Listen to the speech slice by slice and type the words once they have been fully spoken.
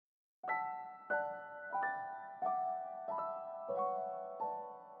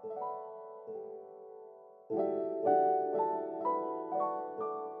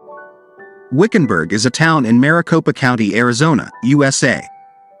Wickenburg is a town in Maricopa County, Arizona, USA.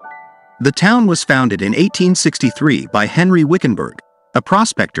 The town was founded in 1863 by Henry Wickenburg, a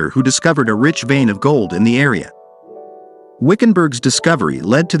prospector who discovered a rich vein of gold in the area. Wickenburg's discovery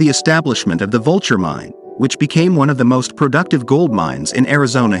led to the establishment of the Vulture Mine, which became one of the most productive gold mines in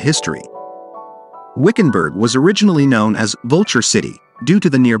Arizona history. Wickenburg was originally known as Vulture City due to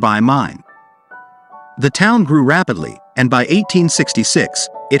the nearby mine. The town grew rapidly, and by 1866,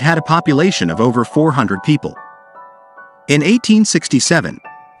 it had a population of over 400 people. In 1867,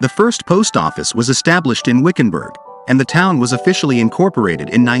 the first post office was established in Wickenburg, and the town was officially incorporated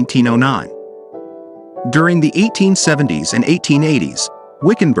in 1909. During the 1870s and 1880s,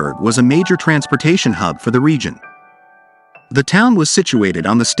 Wickenburg was a major transportation hub for the region. The town was situated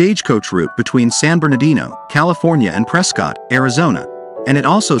on the stagecoach route between San Bernardino, California and Prescott, Arizona, and it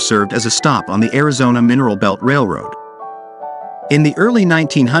also served as a stop on the Arizona Mineral Belt Railroad. In the early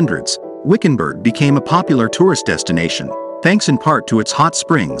 1900s, Wickenburg became a popular tourist destination, thanks in part to its hot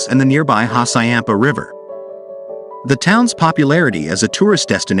springs and the nearby Hassayampa River. The town's popularity as a tourist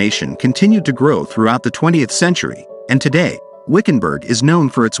destination continued to grow throughout the 20th century, and today, Wickenburg is known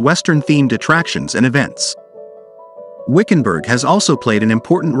for its Western-themed attractions and events. Wickenburg has also played an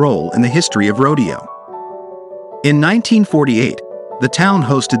important role in the history of rodeo. In 1948, the town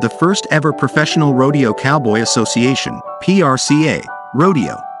hosted the first ever Professional Rodeo Cowboy Association (PRCA)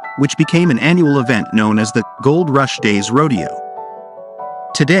 rodeo, which became an annual event known as the Gold Rush Days Rodeo.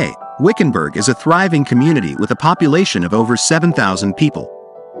 Today, Wickenburg is a thriving community with a population of over 7,000 people.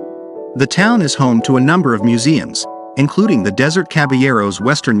 The town is home to a number of museums, including the Desert Caballeros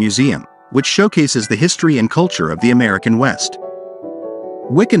Western Museum, which showcases the history and culture of the American West.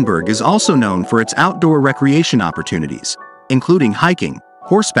 Wickenburg is also known for its outdoor recreation opportunities, including hiking,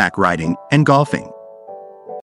 horseback riding, and golfing.